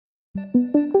You're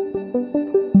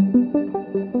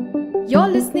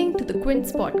listening to the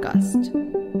Quince podcast.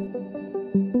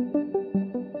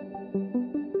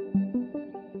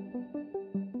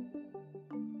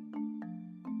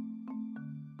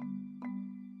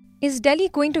 Is Delhi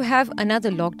going to have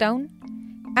another lockdown?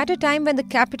 At a time when the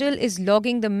capital is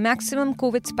logging the maximum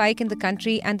COVID spike in the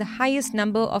country and the highest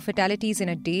number of fatalities in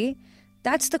a day,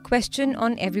 that's the question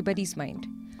on everybody's mind.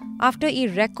 After a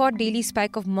record daily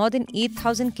spike of more than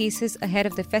 8,000 cases ahead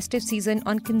of the festive season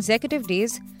on consecutive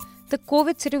days, the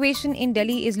COVID situation in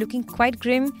Delhi is looking quite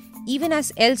grim, even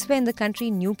as elsewhere in the country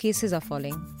new cases are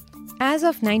falling. As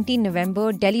of 19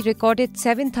 November, Delhi recorded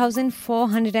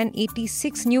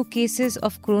 7,486 new cases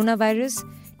of coronavirus,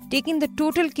 taking the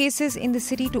total cases in the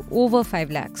city to over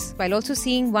 5 lakhs, while also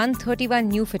seeing 131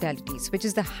 new fatalities, which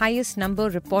is the highest number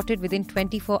reported within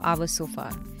 24 hours so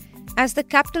far. As the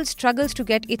capital struggles to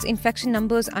get its infection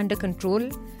numbers under control,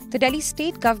 the Delhi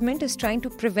state government is trying to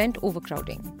prevent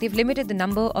overcrowding. They've limited the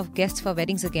number of guests for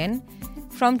weddings again.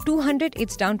 From 200,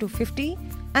 it's down to 50.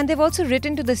 And they've also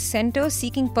written to the centre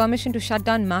seeking permission to shut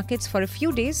down markets for a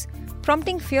few days,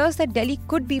 prompting fears that Delhi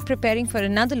could be preparing for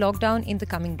another lockdown in the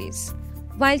coming days.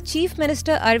 While Chief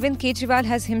Minister Arvind Kejriwal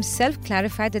has himself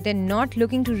clarified that they're not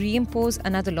looking to reimpose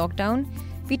another lockdown,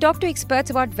 we talked to experts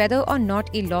about whether or not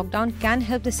a lockdown can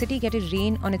help the city get a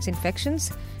rein on its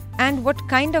infections and what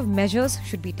kind of measures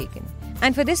should be taken.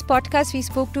 And for this podcast, we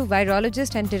spoke to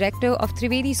virologist and director of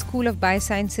Trivedi School of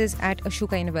Biosciences at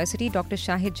Ashoka University, Dr.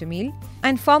 Shahid Jamil,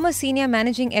 and former senior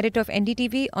managing editor of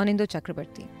NDTV, Anindo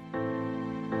Chakrabarti.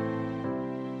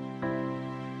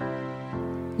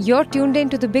 You're tuned in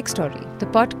to The Big Story, the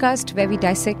podcast where we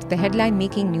dissect the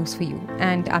headline-making news for you.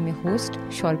 And I'm your host,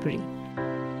 Shalpuri.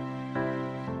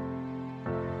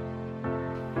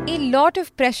 A lot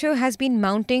of pressure has been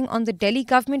mounting on the Delhi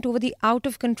government over the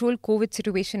out-of-control COVID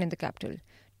situation in the capital.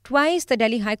 Twice, the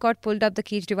Delhi High Court pulled up the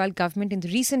Kejriwal government in the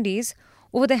recent days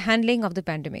over the handling of the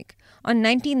pandemic. On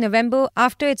 19 November,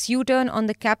 after its U-turn on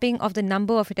the capping of the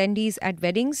number of attendees at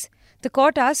weddings, the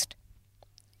court asked,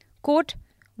 quote,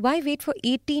 "Why wait for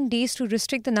 18 days to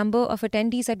restrict the number of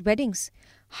attendees at weddings?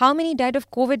 How many died of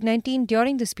COVID-19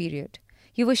 during this period?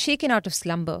 You were shaken out of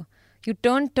slumber. You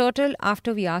turned turtle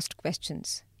after we asked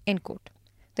questions." End quote.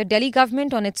 The Delhi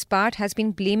government, on its part, has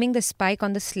been blaming the spike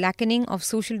on the slackening of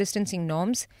social distancing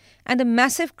norms and the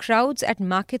massive crowds at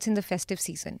markets in the festive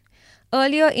season.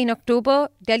 Earlier in October,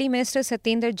 Delhi Minister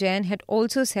Satyendra Jain had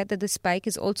also said that the spike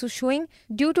is also showing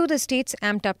due to the state's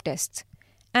amped-up tests.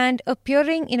 And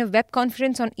appearing in a web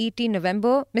conference on 18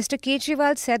 November, Mr.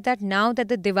 Kejriwal said that now that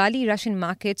the Diwali rush in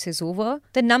markets is over,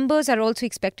 the numbers are also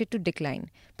expected to decline.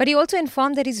 But he also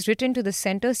informed that he's written to the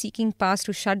centre seeking powers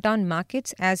to shut down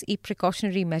markets as a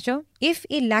precautionary measure if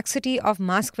a laxity of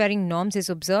mask-wearing norms is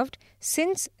observed,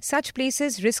 since such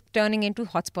places risk turning into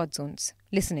hotspot zones.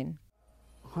 Listen in.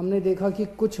 हमने देखा कि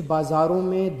कुछ बाज़ारों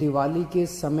में दिवाली के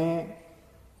समय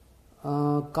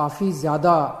काफ़ी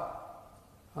ज़्यादा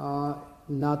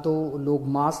ना तो लोग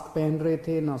मास्क पहन रहे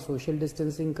थे ना सोशल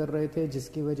डिस्टेंसिंग कर रहे थे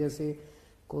जिसकी वजह से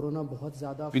कोरोना बहुत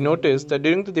ज़्यादा We noticed that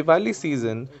during the Diwali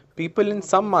season, people in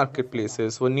some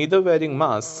marketplaces were neither wearing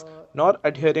masks nor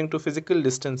adhering to physical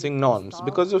distancing norms,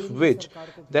 because of which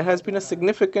there has been a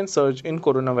significant surge in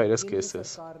coronavirus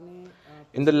cases.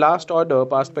 In the last order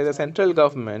passed by the central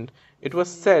government, it was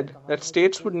said that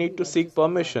states would need to seek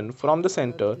permission from the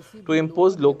centre to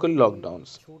impose local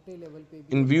lockdowns.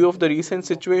 In view of the recent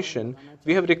situation,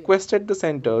 we have requested the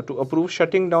centre to approve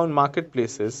shutting down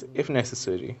marketplaces if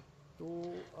necessary.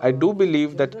 I do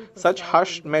believe that such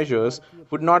harsh measures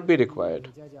would not be required.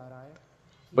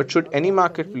 But should any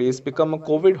marketplace become a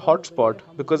COVID hotspot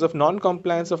because of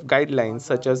non-compliance of guidelines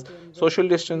such as social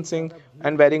distancing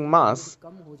and wearing masks,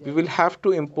 we will have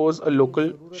to impose a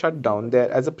local shutdown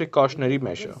there as a precautionary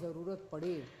measure.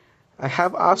 I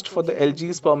have asked for the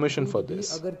LG's permission for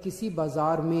this. अगर किसी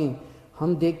बाजार में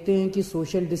हम देखते हैं कि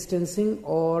social distancing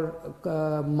और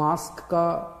mask का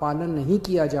पालन नहीं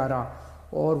किया जा रहा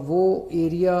और वो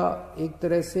एरिया एक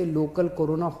तरह से लोकल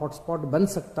कोरोना हॉटस्पॉट बन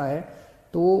सकता है,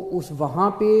 तो उस वहाँ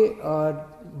पे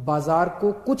बाजार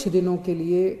को कुछ दिनों के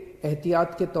लिए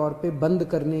एहतियात के तौर पे बंद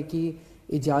करने की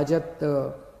इजाज़त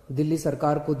दिल्ली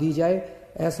सरकार को दी जाए.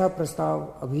 ऐसा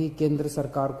प्रस्ताव अभी केंद्र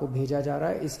सरकार को भेजा जा रहा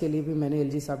है. इसके लिए भी मैंने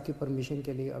एलजी साहब की परमिशन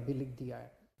के लिए अभी लिख दिया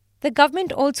है. The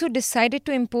government also decided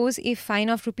to impose a fine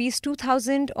of Rs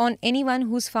 2,000 on anyone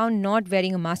who's found not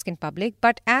wearing a mask in public.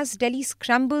 But as Delhi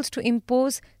scrambles to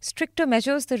impose stricter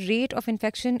measures, the rate of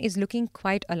infection is looking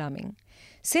quite alarming.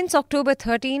 Since October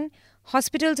 13,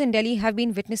 hospitals in Delhi have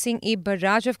been witnessing a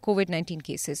barrage of COVID-19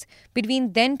 cases.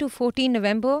 Between then to 14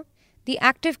 November, The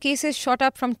active cases shot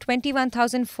up from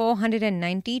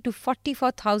 21,490 to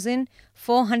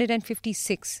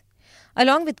 44,456.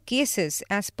 Along with cases,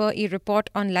 as per a report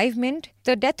on LiveMint,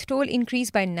 the death toll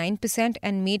increased by 9%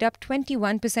 and made up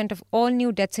 21% of all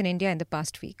new deaths in India in the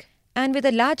past week. And with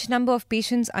a large number of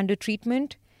patients under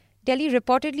treatment, Delhi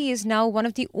reportedly is now one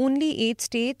of the only 8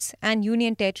 states and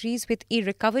union territories with a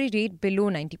recovery rate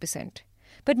below 90%.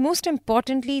 But most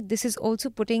importantly, this is also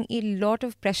putting a lot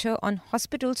of pressure on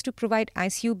hospitals to provide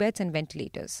ICU beds and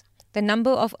ventilators. The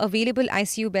number of available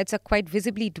ICU beds are quite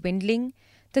visibly dwindling.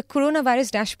 The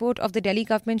coronavirus dashboard of the Delhi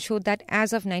government showed that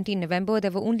as of 19 November,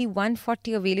 there were only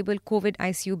 140 available COVID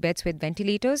ICU beds with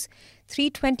ventilators,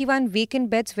 321 vacant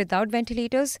beds without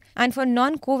ventilators, and for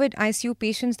non-COVID ICU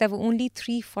patients, there were only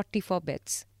 344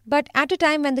 beds. But at a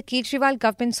time when the Kejriwal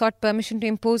government sought permission to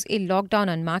impose a lockdown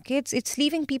on markets, it's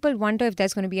leaving people wonder if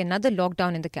there's going to be another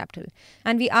lockdown in the capital.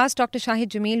 And we asked Dr. Shahid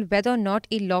Jamil whether or not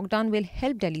a lockdown will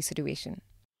help Delhi's situation.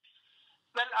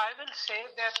 Well, I will say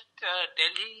that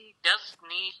Delhi does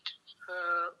need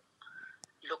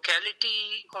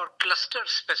locality or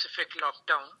cluster-specific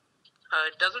lockdown.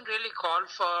 It doesn't really call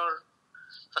for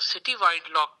a city-wide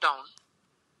lockdown.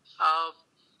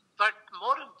 But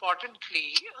more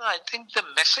importantly, I think the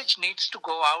message needs to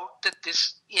go out that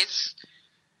this is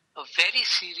a very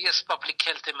serious public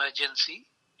health emergency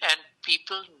and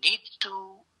people need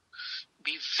to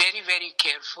be very, very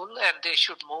careful and they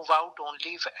should move out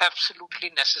only if absolutely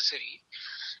necessary.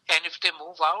 And if they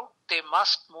move out, they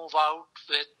must move out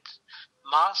with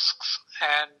masks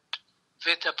and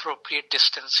with appropriate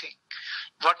distancing.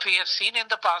 What we have seen in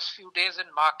the past few days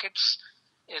in markets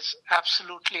is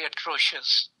absolutely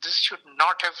atrocious. This should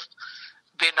not have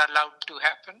been allowed to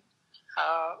happen.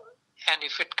 And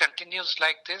if it continues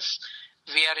like this,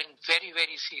 we are in very,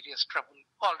 very serious trouble.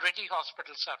 Already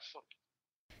hospitals are full.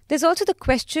 There's also the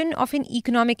question of an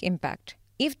economic impact.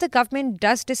 If the government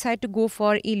does decide to go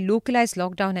for a localized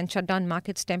lockdown and shut down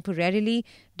markets temporarily,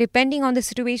 depending on the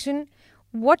situation,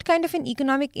 what kind of an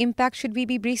economic impact should we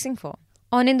be bracing for?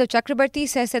 Anindya Chakrabarti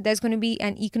says that there's going to be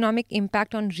an economic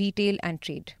impact on retail and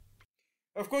trade.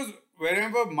 Of course,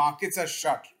 wherever markets are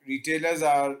shut, retailers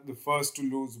are the first to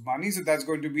lose money. So that's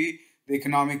going to be the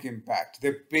economic impact.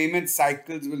 Their payment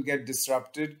cycles will get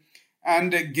disrupted.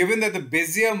 And given that the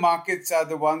busier markets are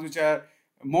the ones which are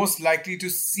most likely to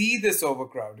see this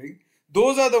overcrowding,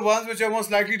 those are the ones which are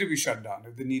most likely to be shut down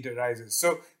if the need arises.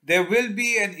 So there will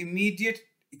be an immediate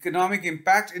economic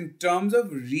impact in terms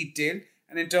of retail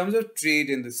and in terms of trade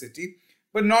in the city,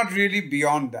 but not really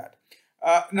beyond that.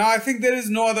 Now, I think there is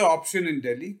no other option in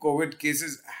Delhi. COVID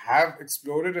cases have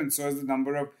exploded and so has the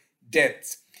number of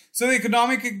deaths. So the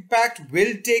economic impact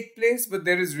will take place, but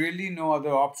there is really no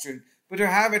other option but to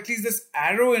have at least this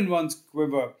arrow in one's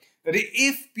quiver that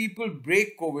if people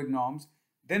break COVID norms,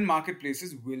 then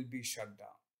marketplaces will be shut down.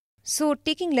 So,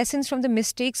 taking lessons from the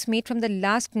mistakes made from the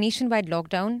last nationwide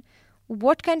lockdown,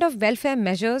 what kind of welfare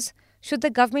measures should the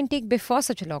government take before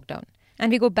such a lockdown? And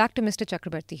we go back to Mr.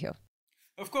 Chakrabarti here.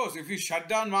 Of course, if you shut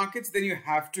down markets, then you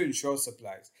have to ensure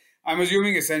supplies. I'm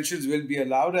assuming essentials will be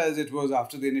allowed as it was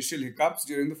after the initial hiccups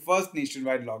during the first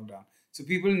nationwide lockdown. So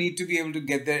people need to be able to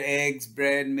get their eggs,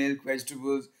 bread, milk,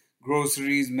 vegetables,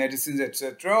 groceries, medicines,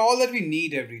 etc. All that we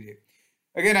need every day.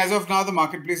 Again, as of now, the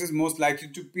marketplaces most likely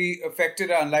to be affected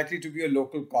are unlikely to be a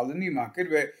local colony market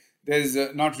where there's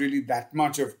not really that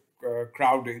much of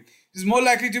crowding. It's more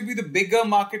likely to be the bigger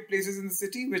marketplaces in the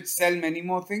city which sell many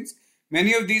more things.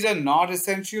 Many of these are not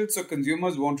essential, so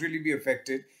consumers won't really be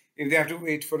affected if they have to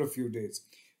wait for a few days.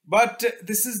 But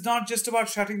this is not just about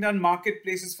shutting down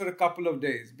marketplaces for a couple of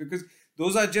days because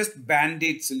those are just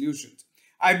band-aid solutions.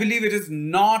 I believe it is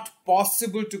not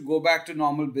possible to go back to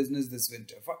normal business this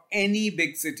winter for any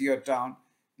big city or town,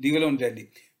 leave alone Delhi.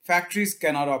 Factories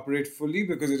cannot operate fully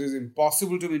because it is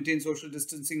impossible to maintain social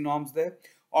distancing norms there.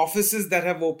 Offices that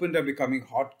have opened are becoming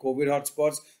hot COVID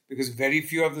hotspots because very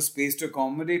few have the space to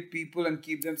accommodate people and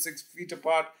keep them 6 feet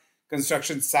apart.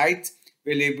 Construction sites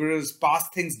where laborers pass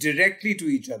things directly to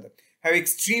each other have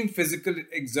extreme physical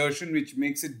exertion which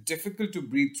makes it difficult to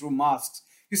breathe through masks.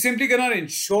 You simply cannot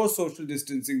ensure social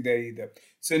distancing there either.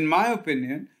 So in my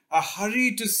opinion, a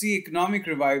hurry to see economic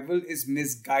revival is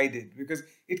misguided because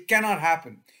it cannot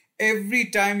happen. Every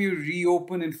time you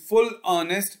reopen in full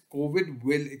earnest, COVID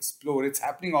will explode. It's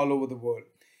happening all over the world.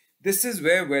 This is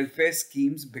where welfare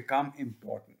schemes become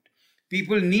important.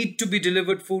 People need to be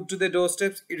delivered food to their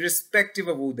doorsteps irrespective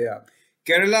of who they are.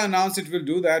 Kerala announced it will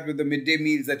do that with the midday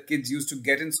meals that kids used to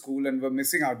get in school and were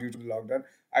missing out due to the lockdown.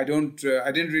 I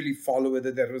didn't really follow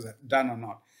whether that was done or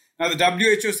not. Now, the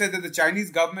WHO said that the Chinese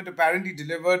government apparently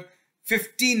delivered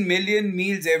 15 million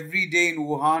meals every day in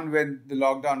Wuhan when the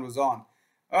lockdown was on.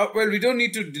 Well, we don't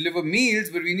need to deliver meals,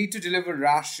 but we need to deliver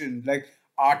ration like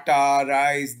atta,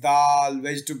 rice, dal,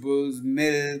 vegetables,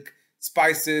 milk,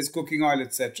 spices, cooking oil,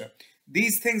 etc.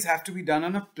 These things have to be done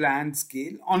on a planned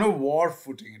scale, on a war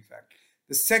footing, in fact.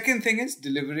 The second thing is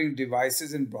delivering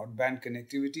devices and broadband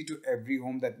connectivity to every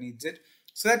home that needs it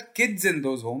so that kids in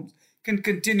those homes can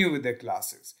continue with their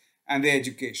classes and their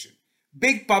education.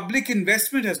 Big public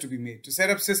investment has to be made to set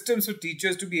up systems for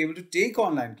teachers to be able to take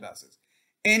online classes.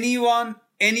 Anyone,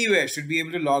 anywhere should be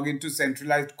able to log into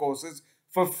centralized courses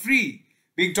for free,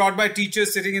 being taught by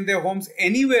teachers sitting in their homes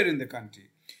anywhere in the country,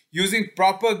 using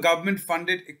proper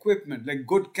government-funded equipment like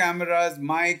good cameras,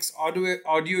 mics,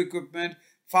 audio equipment,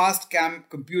 fast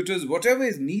computers, whatever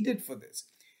is needed for this.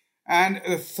 And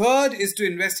the third is to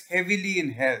invest heavily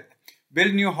in health,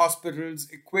 build new hospitals,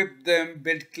 equip them,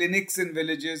 build clinics in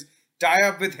villages, tie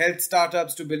up with health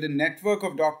startups to build a network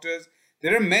of doctors.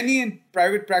 There are many in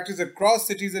private practice across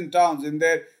cities and towns in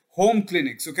their home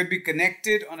clinics who can be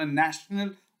connected on a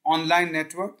national online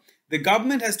network. The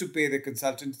government has to pay the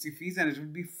consultancy fees and it will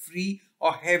be free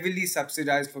or heavily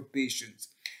subsidized for patients.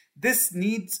 This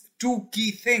needs two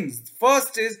key things.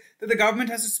 First is that the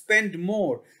government has to spend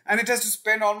more, and it has to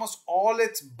spend almost all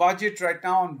its budget right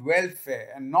now on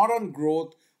welfare and not on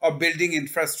growth or building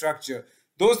infrastructure.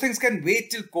 Those things can wait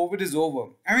till COVID is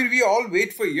over. I mean, we all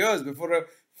wait for years before a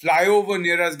flyover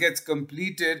near us gets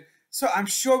completed. So I'm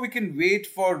sure we can wait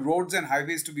for roads and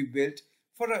highways to be built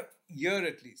for a year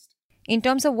at least. In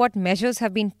terms of what measures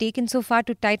have been taken so far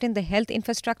to tighten the health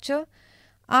infrastructure,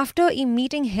 after a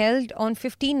meeting held on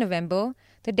 15 November,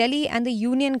 the Delhi and the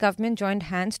union government joined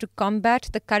hands to combat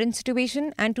the current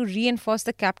situation and to reinforce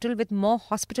the capital with more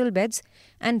hospital beds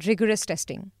and rigorous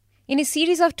testing. In a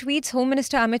series of tweets, Home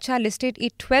Minister Amit Shah listed a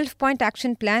 12-point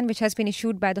action plan which has been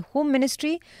issued by the Home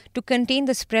Ministry to contain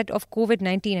the spread of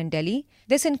COVID-19 in Delhi.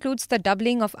 This includes the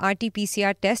doubling of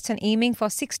RT-PCR tests and aiming for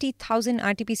 60,000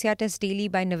 RT-PCR tests daily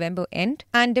by November end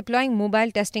and deploying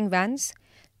mobile testing vans.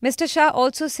 Mr. Shah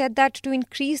also said that to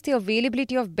increase the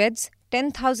availability of beds,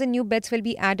 10,000 new beds will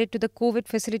be added to the COVID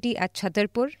facility at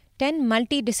Chhatarpur. 10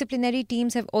 multidisciplinary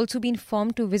teams have also been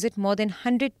formed to visit more than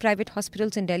 100 private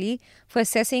hospitals in Delhi for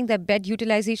assessing their bed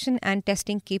utilization and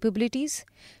testing capabilities.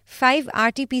 5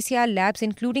 RT-PCR labs,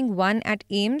 including one at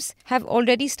AIIMS, have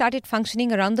already started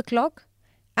functioning around the clock.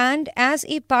 And as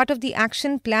a part of the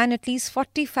action plan, at least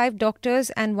 45 doctors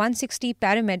and 160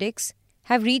 paramedics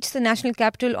have reached the national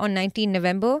capital on 19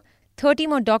 November. 30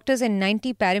 more doctors and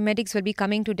 90 paramedics will be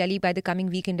coming to Delhi by the coming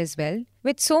weekend as well.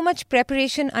 With so much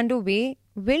preparation underway,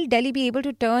 will Delhi be able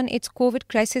to turn its COVID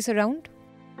crisis around?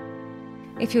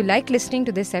 If you like listening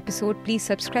to this episode, please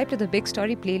subscribe to the Big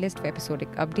Story playlist for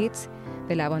episodic updates.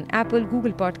 They're live on Apple,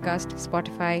 Google Podcast,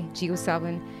 Spotify,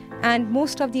 JioSaavn, and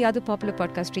most of the other popular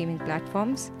podcast streaming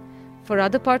platforms. For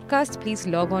other podcasts, please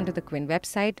log on to the Quint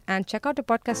website and check out the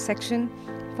podcast section.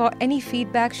 For any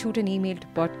feedback, shoot an email to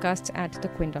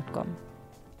podcasts@thequint.com.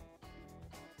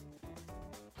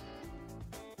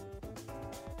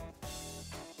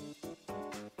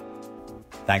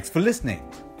 Thanks for listening.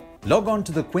 Log on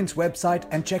to the Quint's website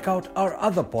and check out our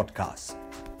other podcasts